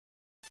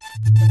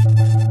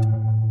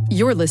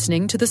You're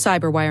listening to the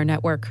Cyberwire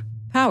Network,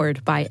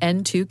 powered by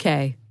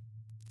N2K.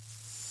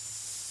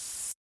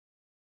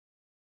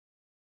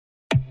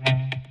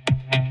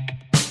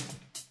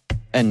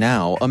 And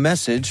now, a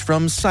message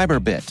from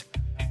Cyberbit.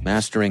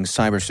 Mastering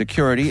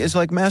cybersecurity is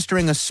like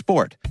mastering a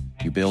sport.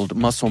 You build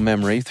muscle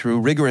memory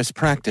through rigorous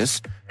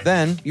practice,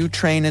 then you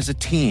train as a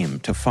team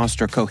to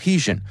foster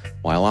cohesion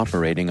while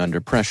operating under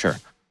pressure.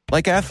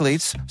 Like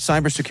athletes,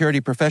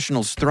 cybersecurity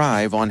professionals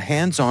thrive on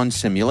hands-on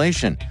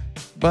simulation.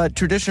 But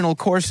traditional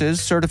courses,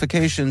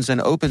 certifications, and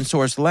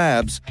open-source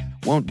labs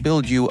won't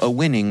build you a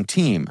winning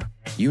team.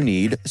 You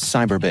need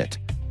Cyberbit.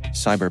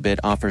 Cyberbit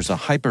offers a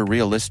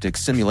hyper-realistic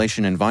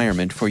simulation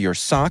environment for your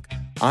SOC,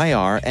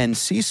 IR, and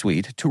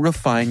C-suite to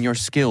refine your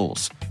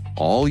skills,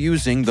 all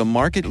using the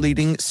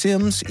market-leading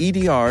SIMs,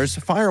 EDRs,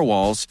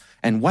 firewalls,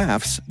 and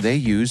WAFs they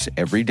use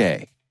every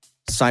day.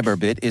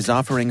 Cyberbit is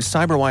offering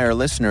Cyberwire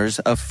listeners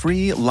a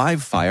free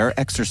live-fire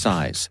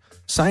exercise.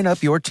 Sign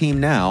up your team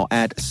now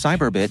at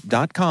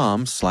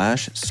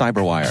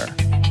cyberbit.com/cyberwire.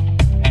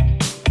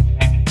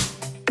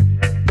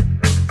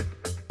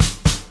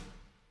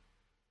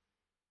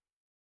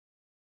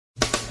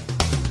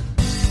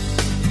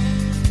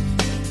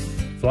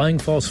 Flying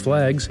false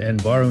flags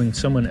and borrowing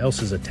someone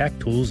else's attack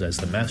tools as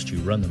the mast you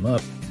run them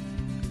up.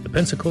 The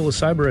Pensacola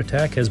cyber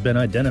attack has been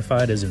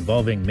identified as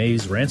involving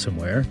Maze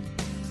ransomware.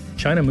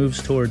 China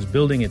moves towards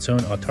building its own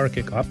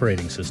autarkic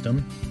operating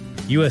system.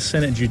 U.S.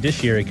 Senate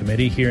Judiciary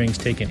Committee hearings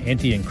take an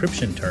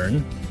anti-encryption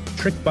turn.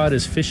 TrickBot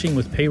is phishing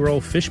with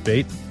payroll fish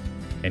bait.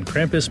 And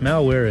Krampus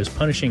malware is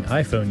punishing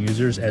iPhone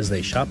users as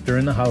they shop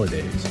during the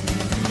holidays.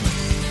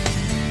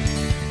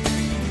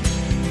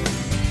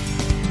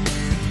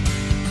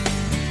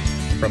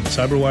 From the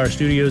Cyberwire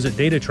studios at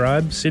Data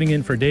Tribe, sitting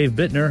in for Dave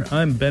Bittner,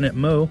 I'm Bennett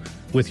Moe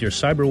with your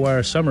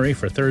Cyberwire summary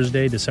for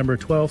Thursday, December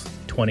 12th,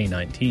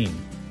 2019.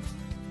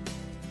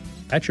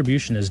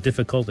 Attribution is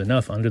difficult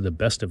enough under the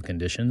best of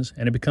conditions,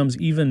 and it becomes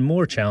even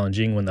more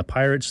challenging when the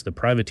pirates, the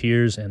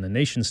privateers, and the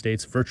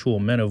nation-states' virtual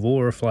men of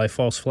war fly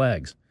false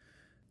flags.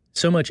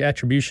 So much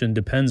attribution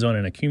depends on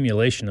an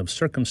accumulation of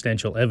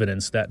circumstantial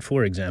evidence that,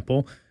 for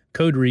example,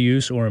 code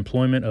reuse or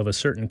employment of a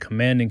certain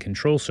command and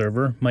control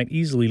server might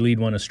easily lead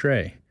one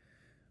astray.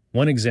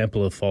 One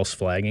example of false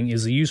flagging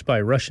is the use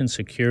by Russian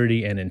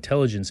security and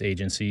intelligence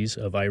agencies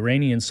of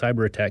Iranian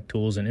cyber attack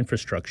tools and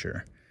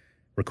infrastructure.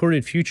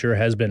 Recorded Future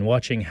has been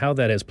watching how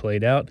that has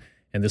played out,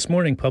 and this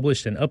morning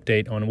published an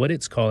update on what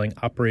it's calling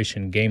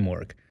Operation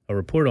Gamework, a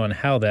report on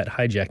how that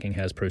hijacking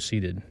has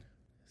proceeded.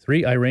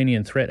 3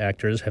 Iranian threat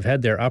actors have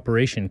had their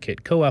operation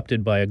kit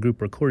co-opted by a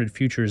group Recorded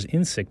Future's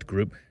Insect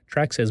Group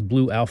tracks as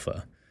Blue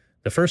Alpha.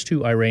 The first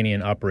 2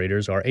 Iranian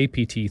operators are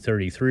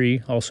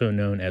APT-33, also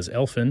known as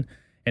Elfin,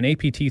 and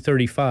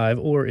APT-35,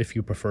 or if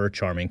you prefer,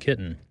 Charming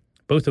Kitten,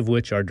 both of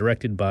which are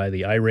directed by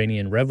the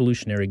Iranian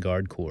Revolutionary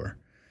Guard Corps.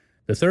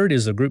 The third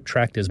is the group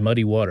tracked as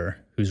Muddy Water,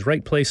 whose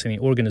right place in the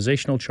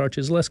organizational chart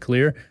is less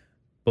clear,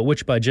 but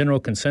which by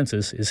general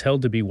consensus is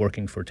held to be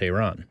working for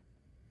Tehran.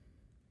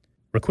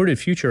 Recorded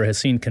Future has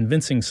seen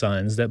convincing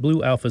signs that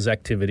Blue Alpha's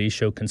activities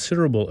show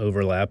considerable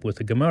overlap with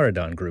the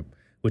Gamaradan group,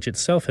 which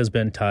itself has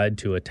been tied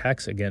to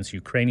attacks against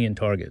Ukrainian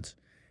targets,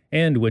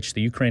 and which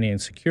the Ukrainian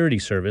Security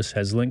Service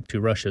has linked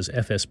to Russia's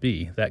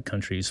FSB, that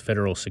country's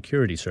federal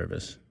security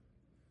service.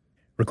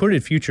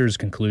 Recorded Future's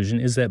conclusion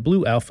is that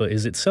Blue Alpha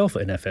is itself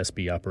an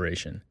FSB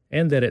operation,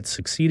 and that it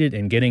succeeded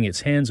in getting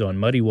its hands on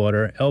Muddy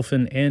Water,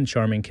 Elfin, and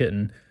Charming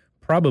Kitten,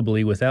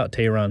 probably without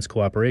Tehran's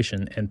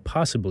cooperation and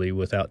possibly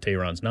without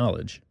Tehran's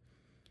knowledge.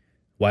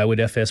 Why would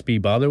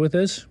FSB bother with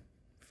this?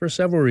 For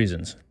several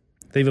reasons.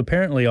 They've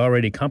apparently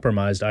already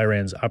compromised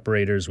Iran's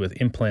operators with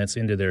implants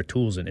into their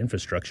tools and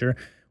infrastructure,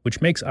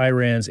 which makes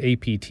Iran's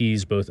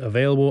APTs both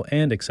available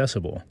and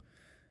accessible.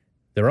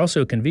 They're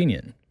also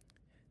convenient.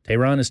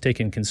 Tehran has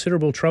taken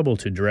considerable trouble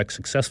to direct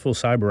successful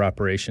cyber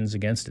operations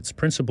against its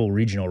principal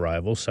regional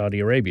rival, Saudi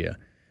Arabia,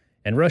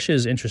 and Russia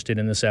is interested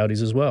in the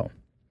Saudis as well.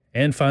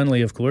 And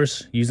finally, of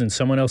course, using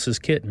someone else's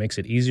kit makes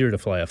it easier to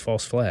fly a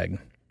false flag.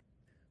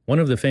 One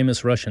of the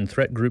famous Russian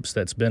threat groups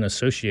that's been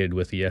associated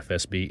with the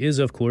FSB is,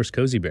 of course,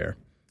 Cozy Bear,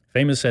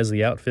 famous as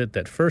the outfit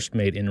that first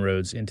made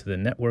inroads into the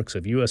networks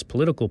of U.S.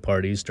 political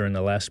parties during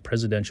the last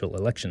presidential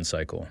election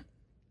cycle.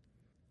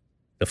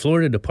 The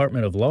Florida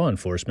Department of Law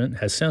Enforcement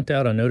has sent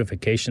out a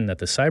notification that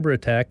the cyber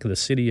attack the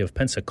city of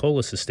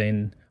Pensacola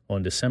sustained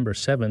on December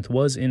 7th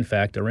was, in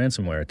fact, a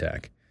ransomware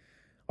attack.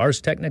 Ars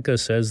Technica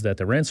says that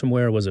the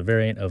ransomware was a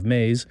variant of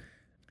Maze,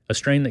 a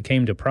strain that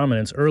came to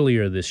prominence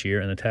earlier this year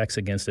in attacks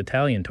against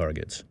Italian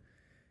targets.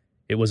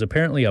 It was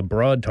apparently a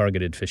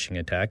broad-targeted phishing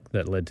attack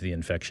that led to the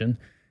infection.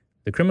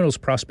 The criminals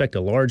prospect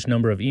a large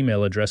number of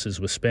email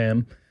addresses with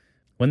spam.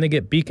 When they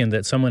get beaconed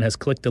that someone has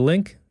clicked a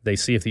link, they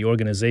see if the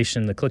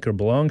organization the clicker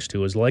belongs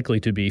to is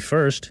likely to be,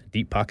 first,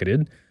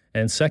 deep-pocketed,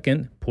 and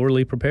second,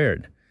 poorly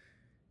prepared.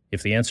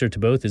 If the answer to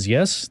both is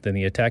yes, then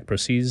the attack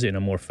proceeds in a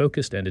more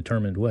focused and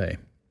determined way.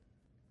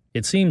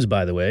 It seems,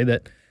 by the way,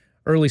 that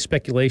early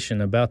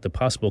speculation about the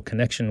possible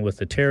connection with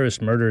the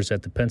terrorist murders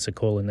at the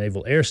Pensacola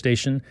Naval Air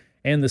Station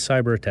and the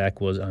cyber attack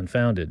was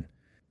unfounded.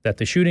 That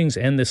the shootings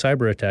and the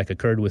cyber attack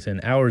occurred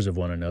within hours of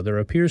one another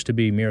appears to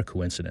be mere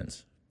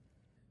coincidence.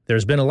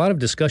 There's been a lot of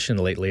discussion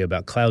lately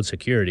about cloud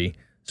security,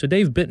 so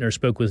Dave Bittner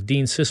spoke with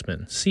Dean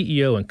Sisman,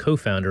 CEO and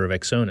co-founder of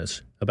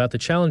Exonis, about the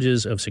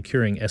challenges of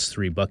securing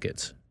S3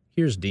 buckets.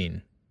 Here's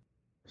Dean.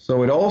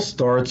 So it all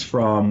starts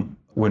from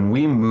when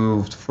we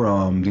moved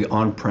from the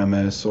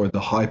on-premise or the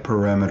high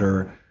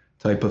perimeter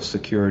type of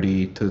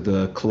security to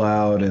the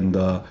cloud and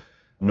the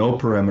no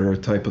perimeter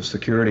type of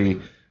security.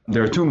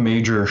 There are two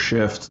major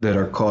shifts that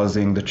are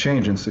causing the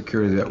change in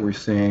security that we're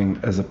seeing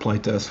as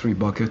applied to S3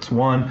 buckets.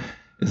 One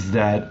is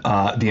that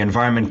the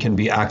environment can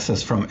be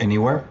accessed from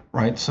anywhere,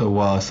 right?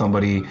 So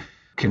somebody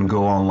can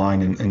go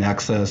online and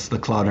access the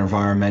cloud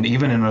environment,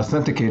 even in an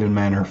authenticated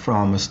manner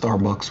from a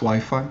Starbucks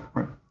Wi-Fi,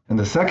 right? And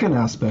the second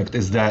aspect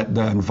is that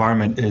the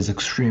environment is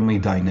extremely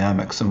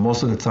dynamic. So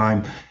most of the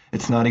time,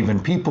 it's not even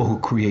people who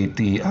create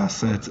the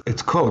assets,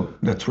 it's code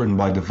that's written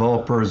by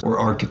developers or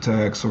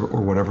architects or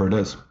whatever it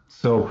is.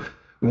 So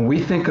when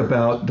we think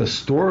about the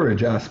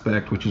storage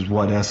aspect, which is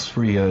what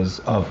S3 is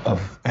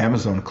of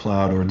Amazon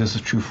Cloud, or this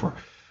is true for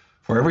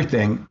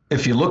everything,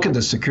 if you look at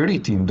the security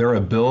team, their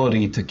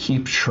ability to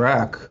keep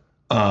track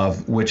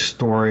of which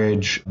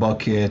storage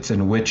buckets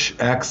and which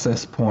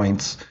access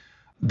points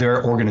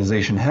their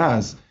organization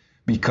has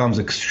becomes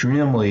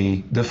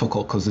extremely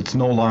difficult because it's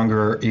no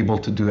longer able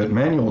to do it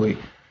manually.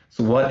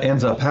 So what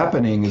ends up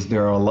happening is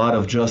there are a lot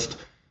of just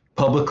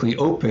publicly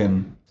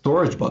open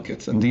storage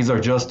buckets. And these are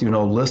just,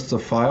 lists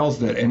of files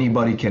that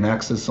anybody can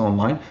access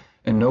online.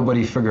 And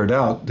nobody figured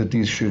out that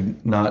these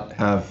should not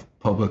have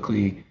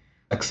publicly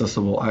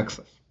accessible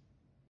access.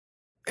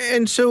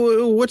 And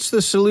so what's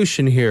the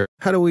solution here?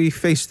 How do we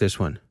face this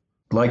one?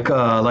 Like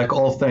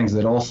all things,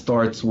 it all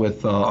starts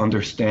with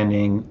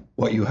understanding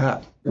what you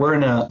have. We're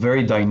in a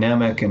very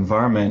dynamic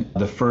environment.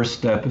 The first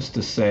step is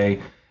to say,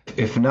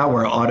 if now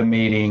we're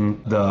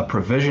automating the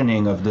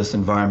provisioning of this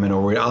environment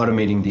or we're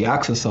automating the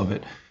access of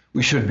it,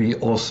 we should be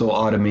also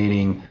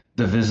automating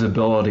the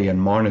visibility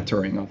and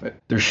monitoring of it.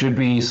 There should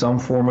be some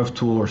form of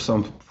tool or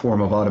some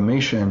form of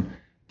automation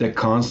that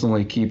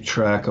constantly keep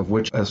track of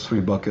which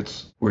S3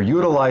 buckets we're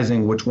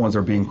utilizing, which ones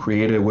are being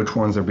created, which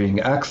ones are being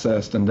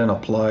accessed, and then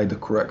apply the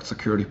correct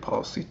security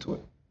policy to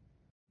it.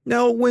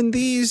 Now, when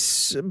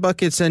these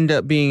buckets end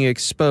up being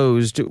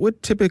exposed,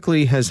 what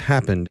typically has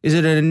happened? Is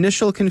it an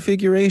initial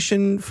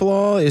configuration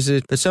flaw? Is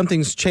it that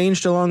something's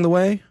changed along the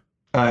way?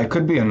 It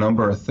could be a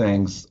number of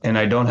things, and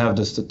I don't have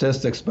the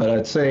statistics, but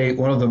I'd say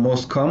one of the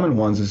most common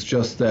ones is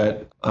just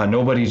that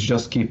nobody's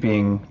just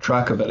keeping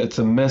track of it. It's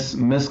a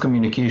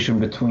miscommunication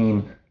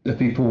between the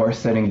people who are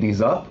setting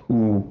these up,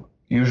 who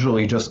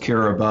usually just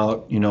care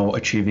about,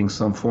 achieving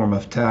some form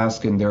of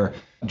task in their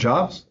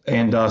jobs,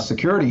 and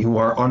security, who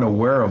are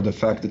unaware of the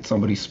fact that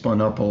somebody spun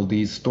up all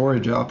these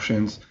storage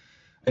options,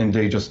 and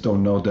they just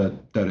don't know that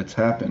it's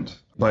happened.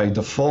 By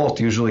default,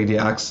 usually the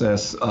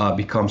access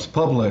becomes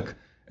public,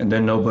 and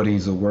then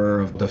nobody's aware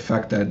of the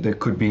fact that there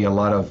could be a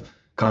lot of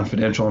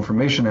confidential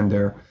information in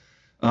there.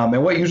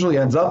 And what usually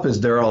ends up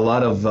is there are a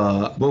lot of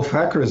both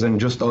hackers and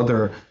just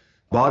other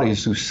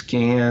bodies who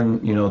scan,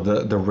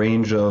 the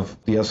range of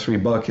the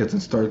S3 buckets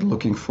and start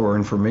looking for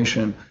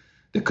information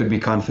that could be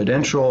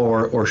confidential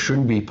or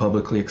shouldn't be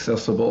publicly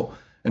accessible.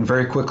 And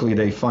very quickly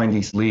they find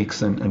these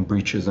leaks and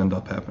breaches end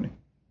up happening.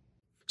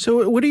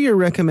 So what are your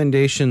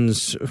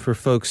recommendations for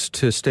folks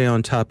to stay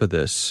on top of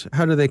this?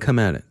 How do they come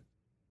at it?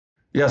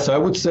 Yes, I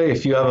would say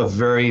if you have a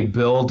very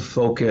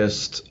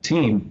build-focused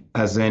team,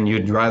 as in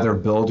you'd rather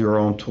build your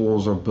own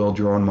tools or build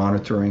your own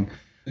monitoring,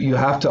 you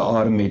have to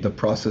automate the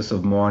process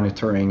of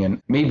monitoring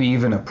and maybe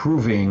even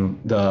approving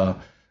the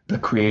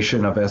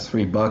creation of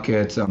S3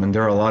 buckets. And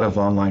there are a lot of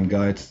online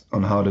guides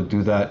on how to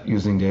do that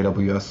using the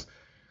AWS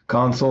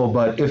console.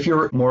 But if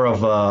you're more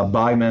of a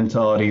buy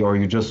mentality, or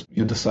you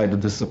decide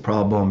that this is a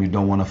problem you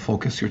don't want to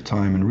focus your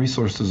time and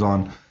resources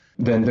on,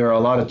 then there are a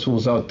lot of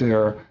tools out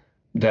there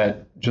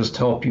that just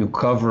help you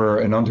cover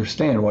and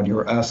understand what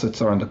your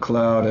assets are in the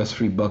cloud,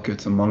 S3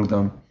 buckets among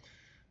them.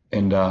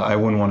 And I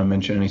wouldn't want to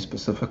mention any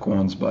specific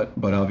ones, but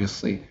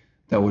obviously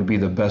that would be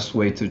the best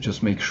way to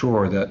just make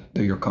sure that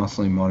you're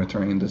constantly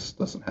monitoring and this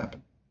doesn't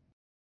happen.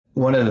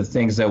 One of the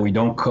things that we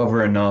don't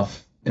cover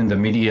enough in the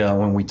media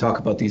when we talk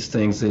about these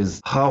things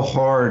is how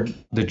hard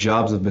the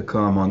jobs have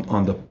become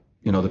on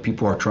the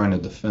people who are trying to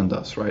defend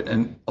us, right?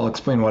 And I'll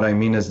explain what I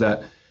mean is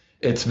that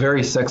it's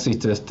very sexy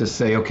to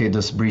say, okay,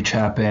 this breach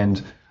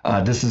happened,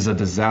 this is a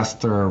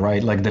disaster,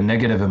 right? Like the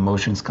negative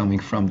emotions coming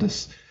from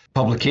this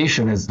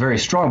publication is very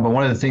strong. But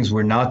one of the things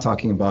we're not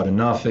talking about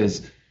enough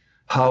is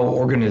how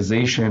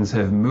organizations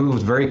have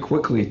moved very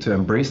quickly to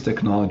embrace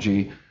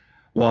technology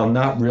while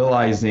not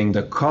realizing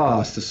the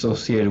cost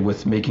associated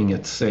with making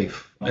it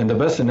safe. And the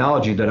best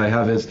analogy that I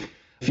have is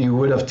if you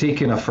would have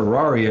taken a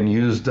Ferrari and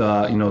used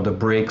the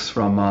brakes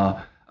from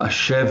a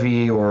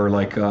Chevy or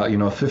like a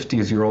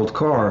 50-year-old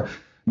car,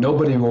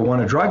 nobody will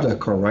want to drive that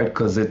car, right?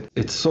 Because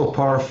it's so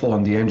powerful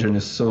and the engine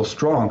is so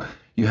strong.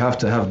 You have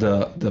to have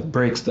the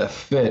brakes that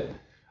fit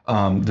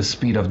the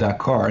speed of that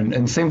car.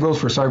 And same goes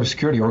for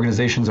cybersecurity.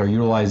 Organizations are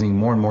utilizing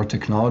more and more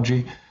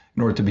technology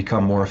in order to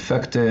become more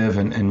effective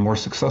and more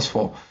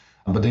successful.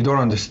 But they don't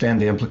understand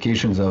the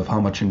implications of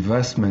how much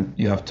investment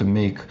you have to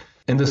make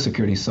in the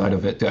security side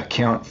of it to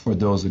account for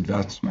those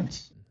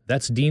advancements.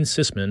 That's Dean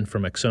Sisman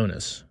from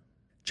Exonis.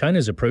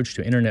 China's approach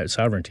to internet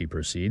sovereignty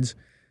proceeds.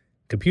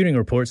 Computing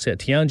reports that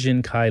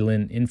Tianjin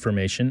Kailin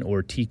Information,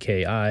 or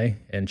TKI,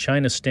 and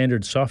China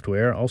Standard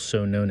Software,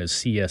 also known as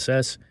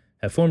CSS,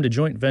 have formed a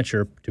joint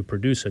venture to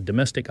produce a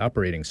domestic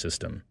operating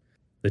system.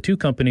 The two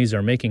companies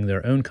are making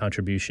their own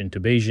contribution to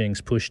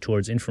Beijing's push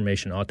towards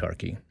information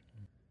autarky.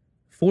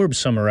 Forbes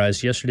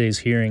summarized yesterday's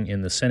hearing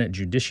in the Senate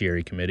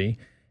Judiciary Committee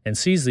and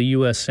sees the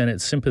U.S.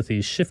 Senate's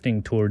sympathies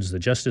shifting towards the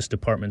Justice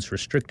Department's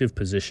restrictive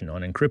position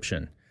on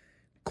encryption.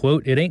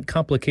 Quote, "It ain't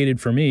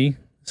complicated for me,"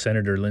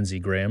 Senator Lindsey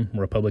Graham,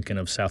 Republican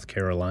of South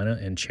Carolina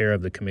and chair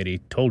of the committee,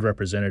 told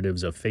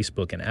representatives of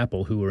Facebook and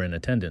Apple who were in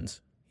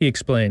attendance. He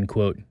explained,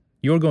 quote,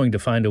 "You're going to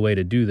find a way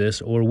to do this,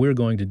 or we're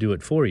going to do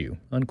it for you,"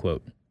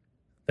 unquote.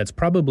 That's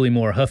probably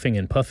more huffing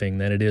and puffing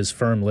than it is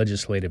firm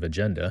legislative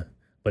agenda,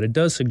 but it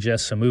does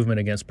suggest some movement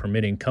against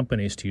permitting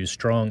companies to use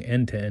strong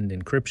end-to-end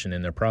encryption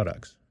in their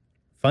products.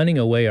 Finding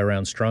a way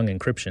around strong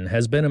encryption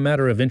has been a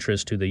matter of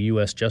interest to the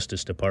U.S.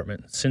 Justice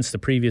Department since the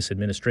previous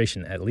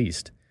administration at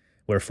least,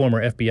 where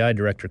former FBI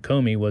Director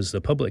Comey was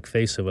the public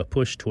face of a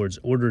push towards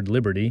ordered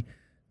liberty,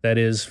 that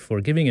is,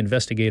 for giving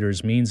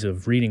investigators means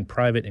of reading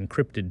private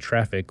encrypted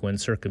traffic when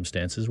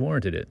circumstances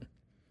warranted it.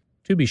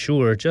 To be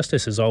sure,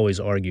 Justice has always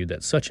argued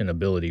that such an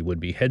ability would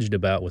be hedged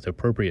about with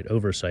appropriate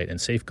oversight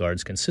and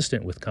safeguards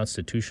consistent with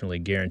constitutionally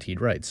guaranteed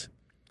rights.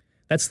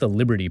 That's the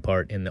liberty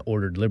part in the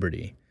ordered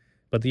liberty.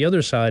 But the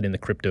other side in the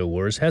crypto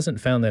wars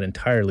hasn't found that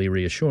entirely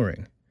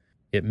reassuring.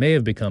 It may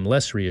have become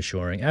less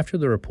reassuring after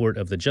the report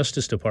of the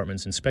Justice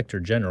Department's Inspector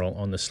General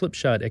on the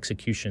slipshod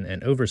execution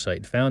and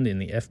oversight found in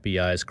the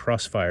FBI's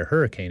Crossfire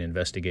Hurricane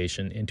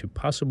investigation into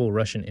possible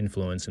Russian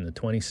influence in the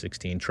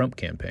 2016 Trump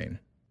campaign.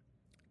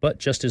 But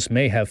Justice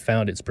may have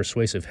found its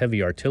persuasive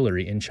heavy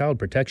artillery in child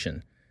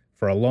protection,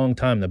 for a long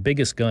time the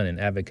biggest gun in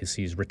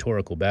advocacy's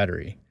rhetorical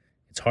battery.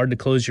 It's hard to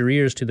close your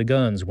ears to the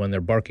guns when they're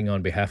barking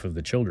on behalf of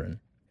the children.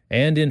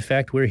 And in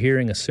fact, we're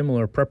hearing a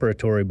similar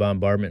preparatory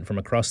bombardment from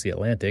across the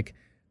Atlantic,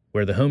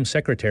 where the Home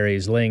Secretary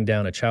is laying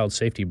down a child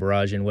safety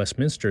barrage in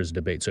Westminster's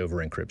debates over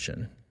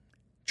encryption.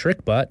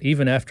 TrickBot,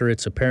 even after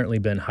it's apparently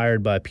been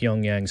hired by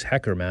Pyongyang's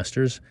hacker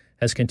masters,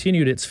 has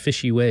continued its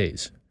fishy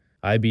ways.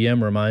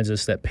 IBM reminds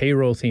us that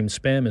payroll-themed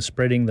spam is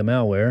spreading the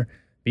malware.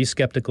 Be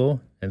skeptical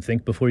and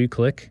think before you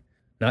click.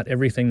 Not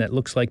everything that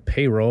looks like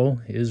payroll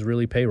is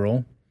really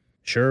payroll.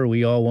 Sure,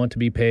 we all want to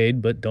be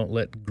paid, but don't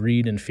let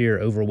greed and fear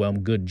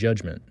overwhelm good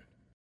judgment.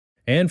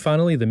 And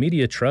finally, the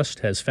Media Trust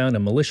has found a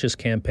malicious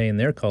campaign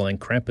they're calling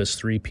Krampus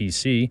 3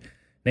 PC,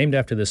 named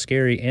after the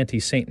scary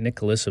anti-Saint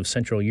Nicholas of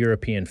Central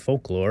European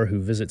folklore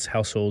who visits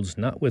households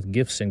not with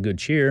gifts and good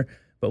cheer,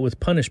 but with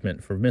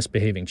punishment for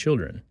misbehaving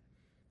children.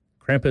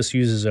 Krampus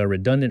uses a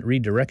redundant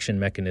redirection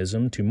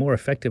mechanism to more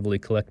effectively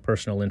collect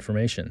personal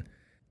information.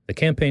 The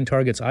campaign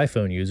targets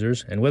iPhone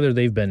users, and whether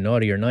they've been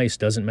naughty or nice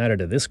doesn't matter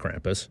to this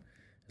Krampus,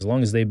 as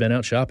long as they've been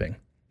out shopping.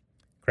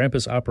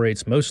 Krampus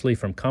operates mostly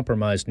from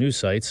compromised news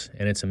sites,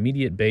 and its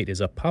immediate bait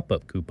is a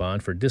pop-up coupon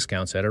for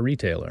discounts at a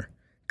retailer.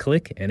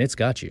 Click, and it's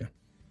got you.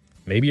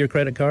 Maybe your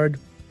credit card,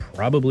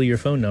 probably your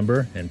phone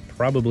number, and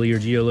probably your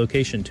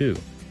geolocation too.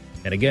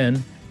 And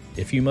again,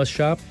 if you must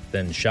shop,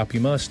 then shop you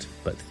must,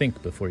 but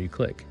think before you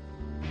click.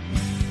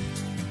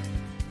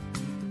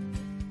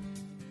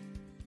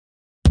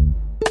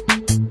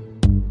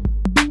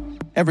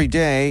 Every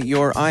day,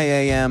 your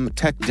IAM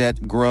tech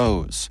debt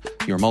grows.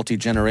 Your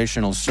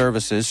multi-generational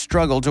services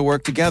struggle to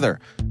work together.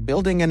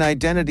 Building an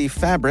identity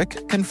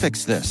fabric can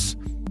fix this.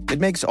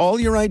 It makes all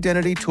your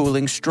identity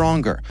tooling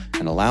stronger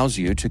and allows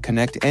you to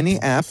connect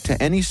any app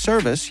to any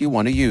service you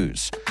want to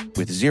use,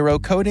 with zero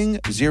coding,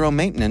 zero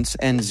maintenance,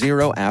 and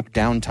zero app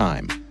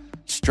downtime.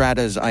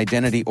 Strata's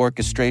identity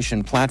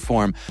orchestration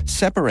platform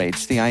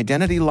separates the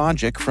identity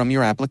logic from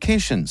your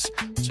applications,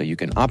 so you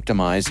can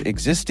optimize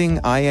existing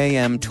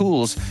IAM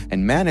tools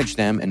and manage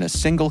them in a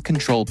single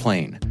control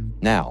plane.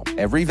 Now,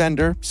 every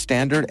vendor,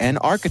 standard, and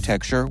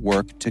architecture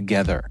work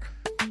together.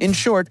 In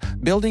short,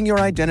 building your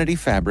identity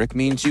fabric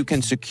means you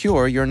can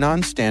secure your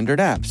non-standard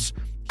apps,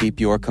 keep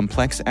your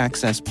complex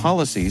access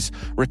policies,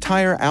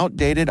 retire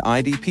outdated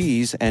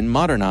IDPs, and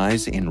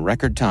modernize in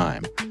record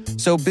time.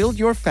 So build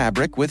your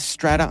fabric with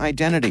Strata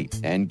Identity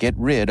and get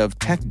rid of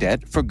tech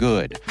debt for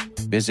good.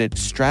 Visit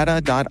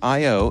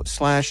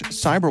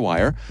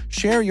strata.io/cyberwire,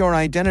 share your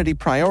identity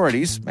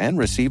priorities, and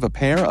receive a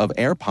pair of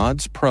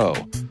AirPods Pro.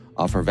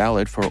 Offer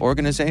valid for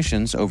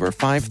organizations over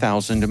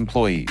 5,000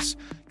 employees.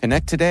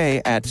 Connect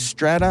today at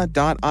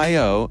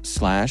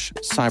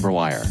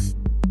strata.io/cyberwire.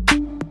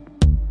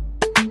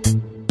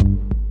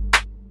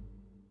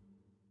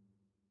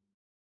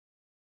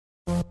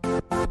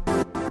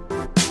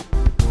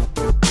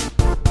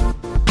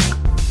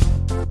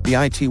 The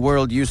IT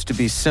world used to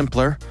be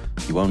simpler.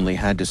 You only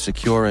had to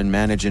secure and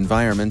manage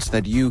environments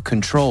that you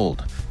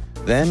controlled.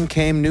 Then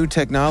came new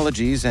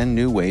technologies and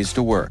new ways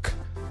to work.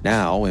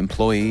 Now,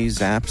 employees,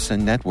 apps,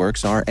 and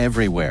networks are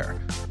everywhere.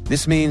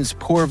 This means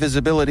poor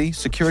visibility,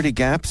 security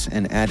gaps,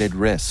 and added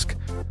risk.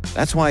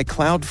 That's why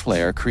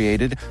Cloudflare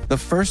created the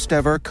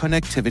first-ever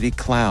connectivity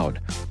cloud.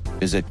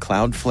 Visit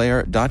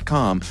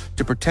cloudflare.com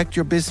to protect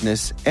your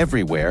business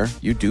everywhere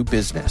you do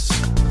business.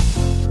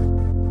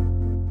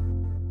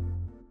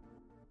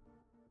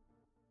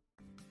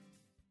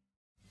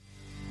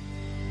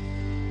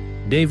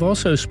 Dave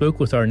also spoke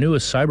with our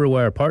newest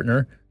CyberWire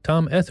partner,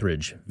 Tom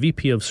Etheridge,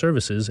 VP of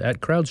Services at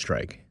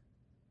CrowdStrike.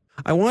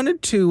 I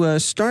wanted to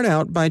start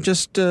out by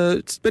just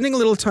spending a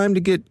little time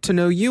to get to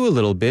know you a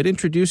little bit,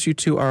 introduce you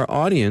to our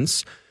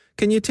audience.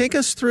 Can you take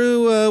us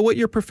through what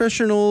your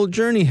professional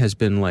journey has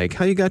been like,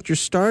 how you got your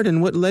start,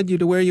 and what led you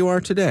to where you are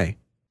today?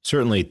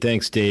 Certainly.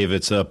 Thanks, Dave.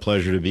 It's a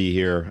pleasure to be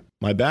here.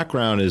 My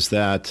background is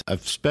that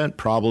I've spent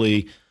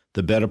probably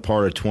the better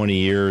part of 20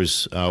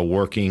 years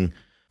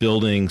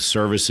building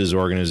services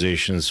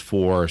organizations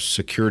for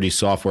security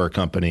software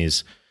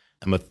companies.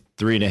 I'm a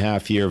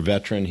 3.5-year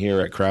veteran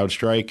here at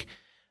CrowdStrike.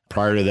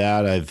 Prior to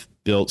that, I've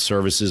built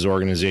services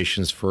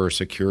organizations for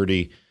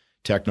security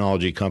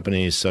technology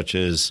companies such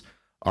as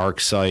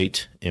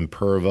ArcSight,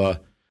 Imperva,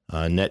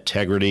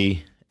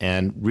 NetTegrity,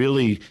 and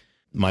really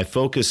my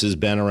focus has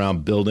been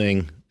around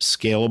building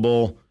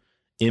scalable,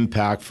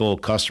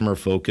 impactful,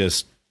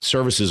 customer-focused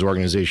services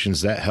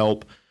organizations that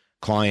help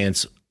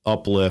clients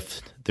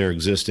uplift their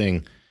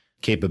existing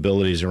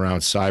capabilities around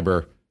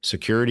cyber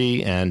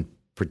security and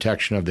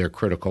protection of their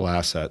critical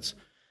assets.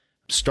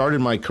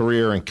 Started my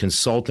career in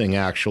consulting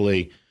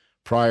actually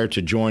prior to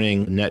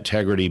joining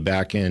NetTegrity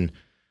back in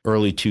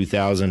early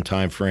 2000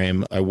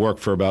 timeframe. I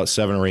worked for about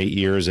 7 or 8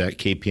 years at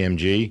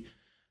KPMG,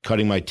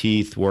 cutting my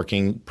teeth,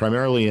 working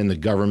primarily in the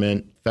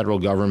government, federal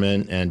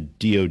government, and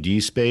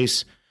DoD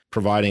space,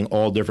 providing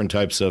all different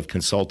types of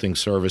consulting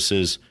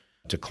services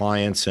to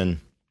clients. And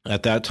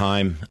at that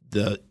time,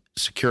 the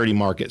security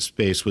market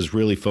space was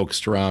really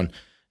focused around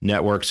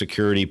network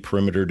security,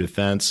 perimeter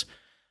defense.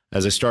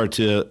 As I started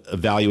to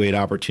evaluate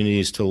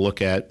opportunities to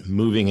look at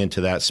moving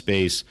into that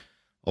space,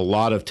 a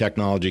lot of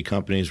technology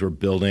companies were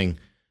building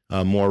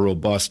more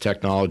robust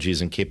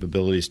technologies and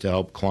capabilities to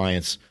help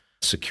clients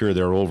secure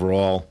their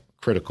overall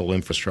critical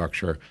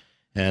infrastructure.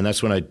 And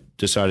that's when I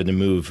decided to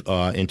move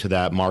into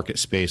that market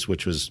space,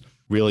 which was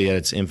really at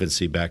its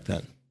infancy back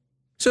then.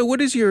 So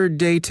what is your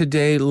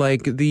day-to-day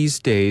like these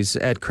days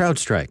at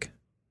CrowdStrike?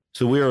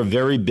 So we are a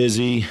very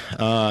busy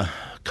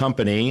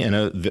company,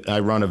 and I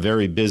run a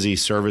very busy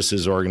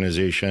services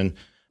organization.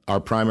 Our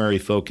primary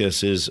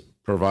focus is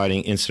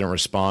providing incident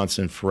response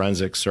and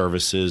forensic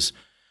services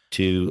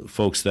to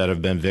folks that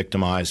have been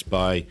victimized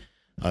by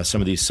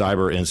some of these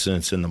cyber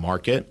incidents in the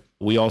market.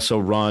 We also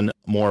run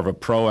more of a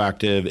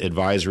proactive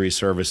advisory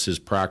services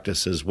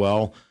practice as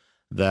well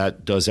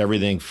that does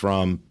everything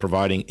from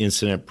providing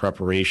incident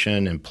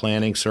preparation and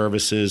planning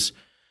services,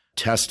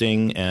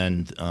 testing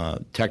and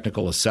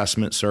technical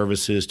assessment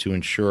services to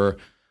ensure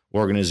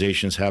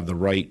organizations have the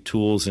right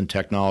tools and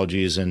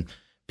technologies and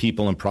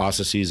people and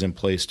processes in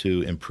place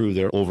to improve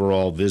their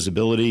overall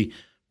visibility,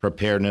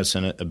 preparedness,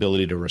 and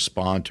ability to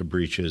respond to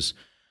breaches.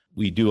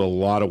 We do a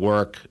lot of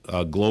work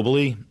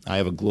globally. I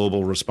have a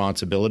global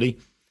responsibility,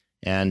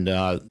 and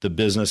the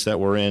business that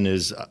we're in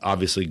is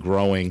obviously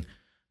growing,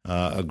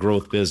 a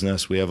growth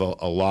business. We have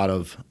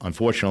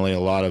unfortunately, a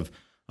lot of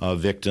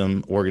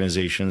victim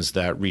organizations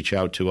that reach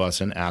out to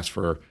us and ask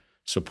for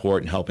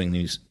support in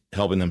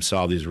helping them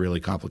solve these really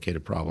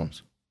complicated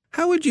problems.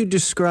 How would you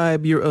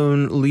describe your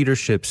own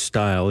leadership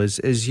style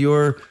as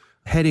you're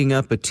heading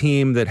up a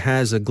team that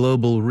has a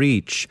global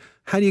reach?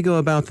 How do you go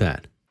about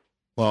that?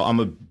 Well,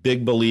 I'm a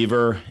big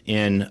believer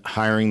in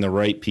hiring the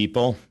right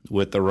people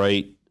with the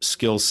right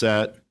skill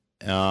set,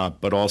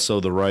 but also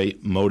the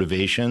right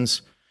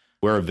motivations.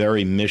 We're a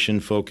very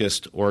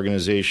mission-focused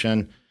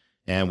organization,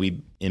 and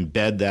we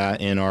embed that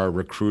in our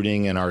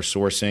recruiting and our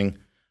sourcing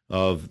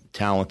of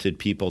talented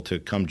people to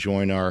come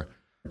join our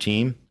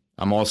team.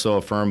 I'm also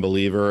a firm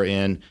believer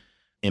in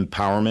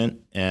empowerment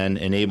and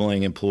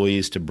enabling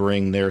employees to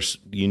bring their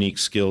unique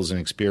skills and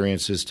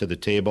experiences to the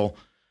table.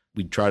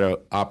 We try to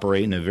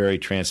operate in a very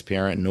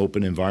transparent and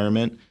open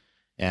environment,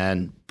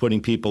 and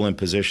putting people in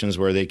positions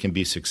where they can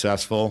be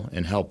successful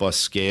and help us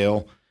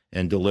scale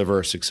and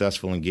deliver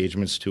successful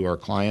engagements to our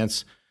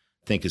clients,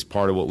 I think is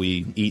part of what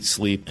we eat,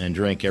 sleep, and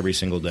drink every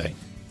single day.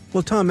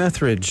 Well, Tom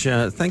Etheridge,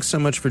 thanks so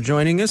much for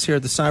joining us here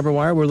at the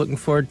CyberWire. We're looking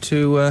forward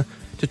to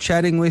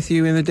chatting with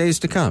you in the days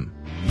to come.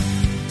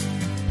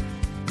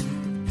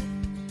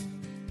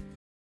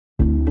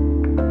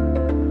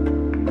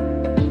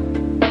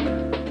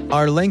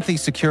 Are lengthy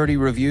security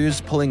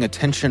reviews pulling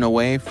attention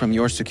away from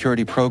your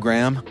security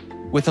program?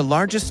 With the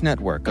largest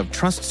network of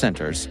trust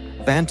centers,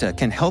 Vanta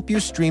can help you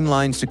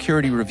streamline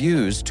security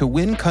reviews to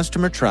win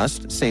customer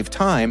trust, save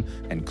time,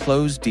 and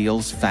close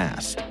deals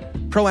fast.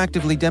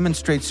 Proactively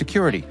demonstrate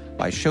security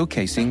by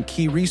showcasing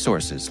key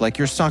resources like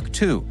your SOC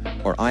 2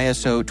 or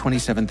ISO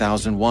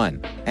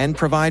 27001 and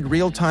provide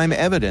real-time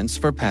evidence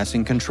for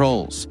passing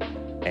controls.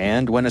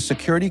 And when a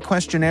security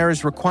questionnaire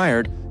is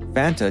required,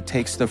 Vanta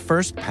takes the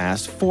first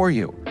pass for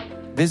you.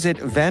 Visit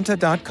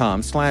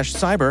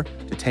vanta.com/cyber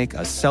to take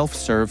a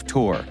self-serve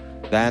tour.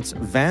 That's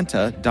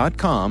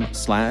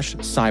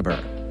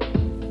vanta.com/cyber.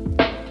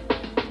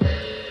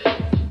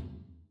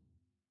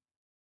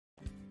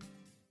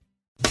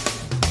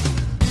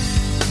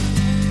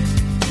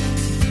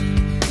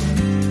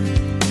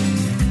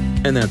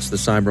 And that's the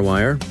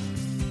Cyberwire.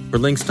 For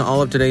links to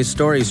all of today's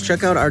stories,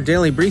 check out our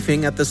daily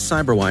briefing at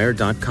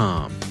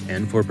thecyberwire.com.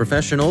 And for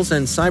professionals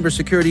and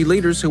cybersecurity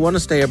leaders who want to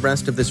stay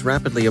abreast of this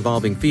rapidly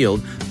evolving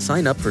field,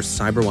 sign up for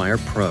Cyberwire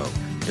Pro.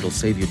 It'll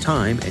save you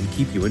time and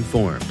keep you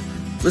informed.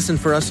 Listen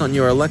for us on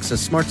your Alexa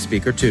smart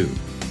speaker, too.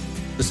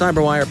 The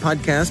Cyberwire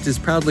podcast is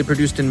proudly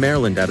produced in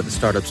Maryland out of the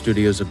startup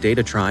studios of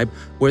Data Tribe,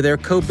 where they're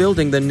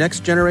co-building the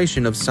next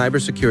generation of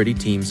cybersecurity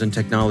teams and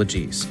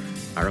technologies.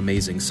 Our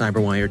amazing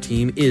Cyberwire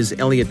team is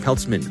Elliot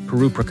Peltzman,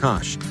 Puru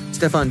Prakash,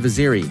 Stefan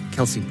Vaziri,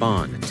 Kelsey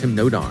Bond, Tim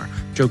Nodar,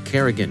 Joe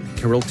Kerrigan,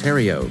 Carol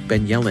Terrio,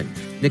 Ben Yellen,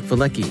 Nick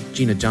Valecki,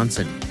 Gina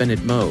Johnson,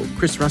 Bennett Moe,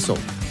 Chris Russell,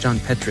 John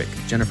Petrick,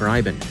 Jennifer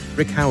Iben,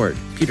 Rick Howard,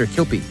 Peter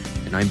Kilpie,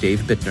 and I'm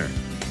Dave Bittner.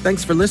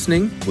 Thanks for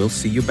listening. We'll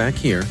see you back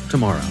here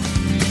tomorrow.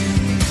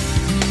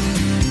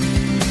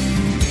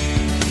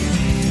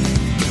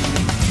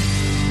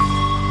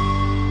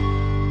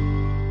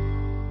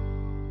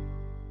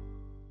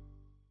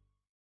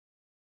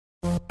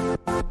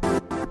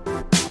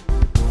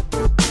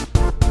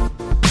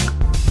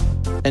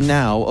 And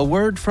now, a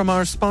word from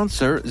our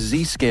sponsor,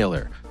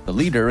 Zscaler, the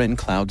leader in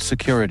cloud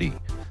security.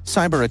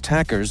 Cyber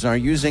attackers are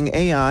using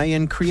AI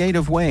in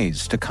creative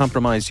ways to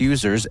compromise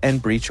users and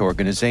breach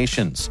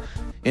organizations.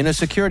 In a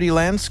security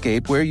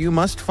landscape where you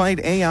must fight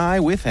AI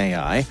with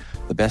AI,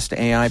 the best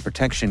AI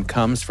protection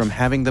comes from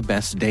having the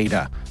best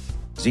data.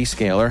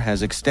 Zscaler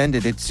has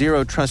extended its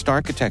Zero Trust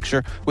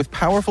architecture with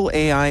powerful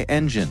AI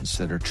engines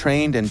that are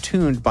trained and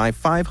tuned by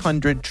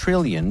 500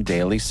 trillion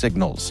daily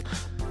signals.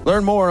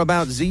 Learn more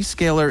about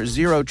Zscaler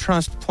Zero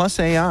Trust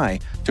Plus AI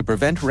to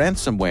prevent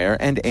ransomware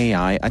and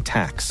AI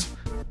attacks.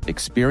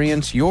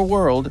 Experience your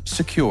world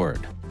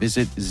secured.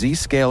 Visit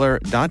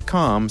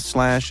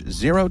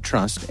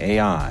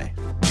zscaler.com/zerotrustai.